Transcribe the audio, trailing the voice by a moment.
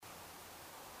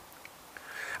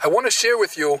I want to share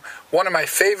with you one of my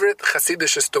favorite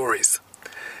Hasidic stories.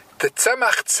 The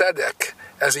Tzemach Tzedek,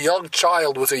 as a young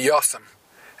child, was a Yosem,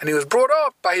 and he was brought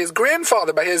up by his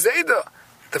grandfather, by his Zayda,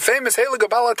 the famous Heilige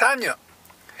Baal HaTanya.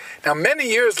 Now, many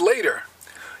years later,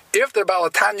 after Baal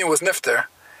HaTanya was nifter,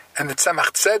 and the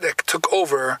Tzemach Tzedek took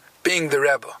over being the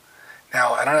Rebbe.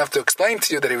 Now, I don't have to explain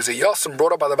to you that he was a Yosem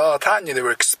brought up by the Baal HaTanya. They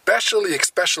were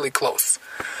especially close.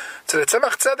 So the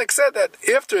Tzemach Tzedek said that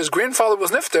after his grandfather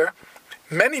was nifter,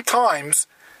 many times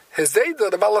his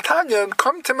Zayda, the Baal HaTanya, would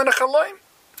come to him in a chaloim.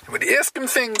 He would ask him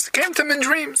things. He came to him in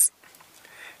dreams.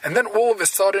 And then all of a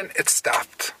sudden, it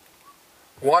stopped.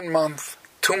 1 month,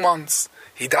 2 months.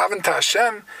 He davened to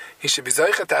Hashem. He should be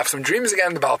zeicha to have some dreams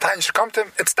again. The Baal HaTanya should come to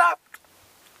him. It stopped.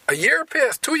 A year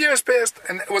passed, 2 years passed,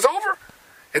 and it was over.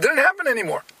 It didn't happen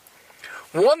anymore.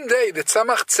 One day, the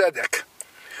Tzemach Tzedek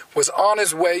was on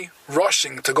his way,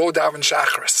 rushing to go daven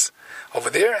Shacharis over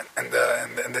there in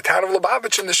the town of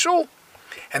Lubavitch in the shul.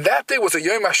 And that day was a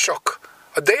Yom HaShok,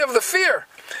 a day of the fear.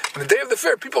 On the day of the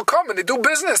fair, people come and they do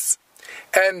business.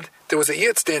 And there was a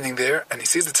Yid standing there, and he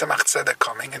sees the Tzemach Tzedek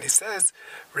coming, and he says,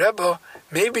 Rebbe,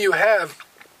 maybe you have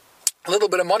a little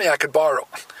bit of money I could borrow.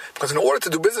 Because in order to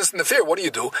do business in the fair, what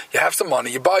do? You have some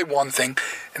money, you buy one thing,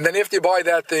 and then after you buy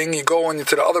that thing, you go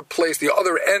into the other place, the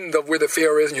other end of where the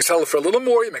fair is, and you sell it for a little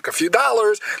more, you make a few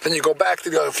dollars, then you go back to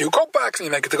the other few kopecks, and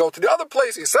you make it to go to the other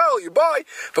place, you sell, you buy.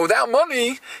 But without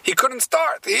money, he couldn't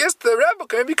start. He asked the Rebbe,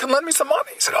 maybe you can lend me some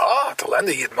money. He said, to lend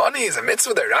a Yid money is a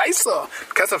mitzvah deraisa,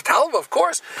 because of Talva, of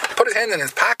course. He put his hand in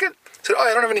his pocket, he said,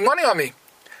 I don't have any money on me.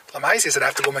 He said, I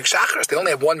have to go make shachris. They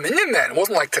only have 1 minyan then. It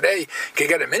wasn't like today, you can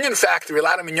get a minyan factory, a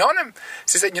lot of minyanim.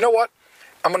 So he said, you know what?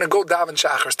 I'm going to go daven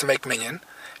shachris to make minyan.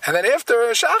 And then after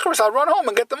shachris, I'll run home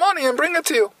and get the money and bring it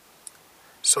to you.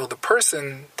 So the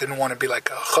person didn't want to be like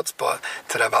a chutzpah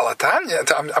to the Baal HaTanya,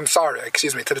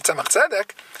 to the Tzemach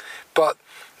Tzedek. But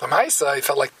Lamaisa, he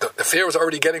felt like the fair was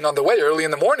already getting on the way early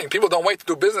in the morning. People don't wait to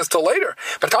do business till later.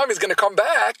 By the time he's going to come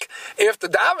back after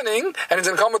davening, and he's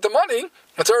going to come with the money,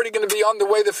 it's already going to be on the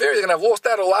way to the fair. He's going to have lost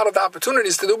out a lot of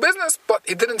opportunities to do business, but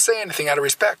he didn't say anything out of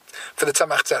respect for the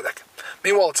Tzemach Tzedek.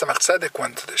 Meanwhile, Tzemach Tzedek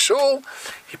went to the shul,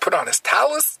 he put on his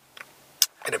talis,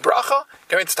 and a bracha,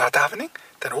 going to start davening.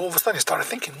 Then all of a sudden he started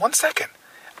thinking, 1 second,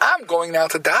 I'm going now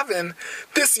to daven.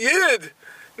 This Yid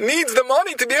needs the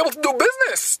money to be able to do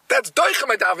business. That's doicha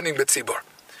my davening b'tzibur.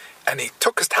 And he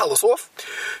took his talis off,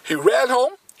 he ran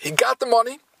home, he got the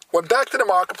money, went back to the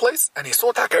marketplace, and he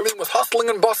saw Taka, everything was hustling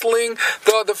and bustling,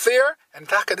 the fair, and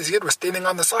Taka, this Yid was standing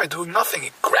on the side doing nothing.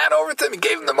 He ran over to him, he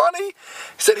gave him the money, he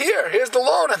said, here's the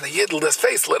loan, and the Yid, his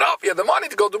face lit up, he had the money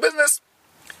to go do business.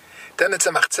 Then the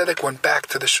Tzemach Tzedek went back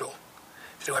to the shul.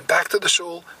 He went back to the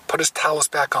shul, put his talis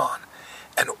back on,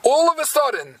 and all of a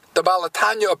sudden, the Baal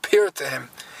HaTanya appeared to him.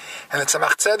 And the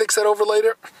Tzemach Tzedek said over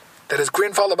later that his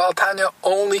grandfather Baal HaTanya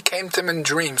only came to him in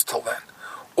dreams till then.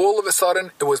 All of a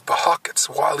sudden, it was Bahakets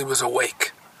while he was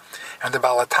awake. And the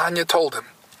Baal HaTanya told him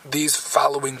these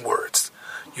following words.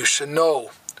 You should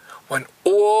know, when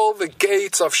all the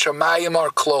gates of Shemayim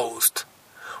are closed,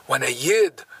 when a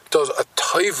Yid does a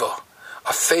taiva,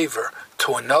 a favor,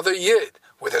 to another Yid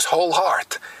with his whole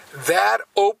heart, that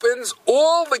opens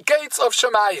all the gates of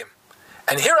Shemayim.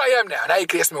 And here I am now. Now you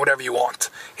can ask me whatever you want.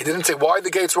 He didn't say why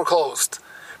the gates were closed.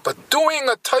 But doing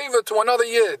a taiva to another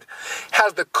Yid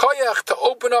has the koyach to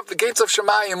open up the gates of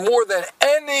Shemayim more than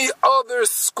any other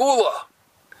skula.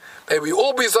 May we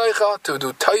all be zeicha to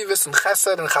do taivas and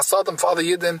chesed and chasadim for other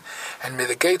Yidden, and may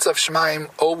the gates of Shemayim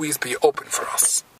always be open for us.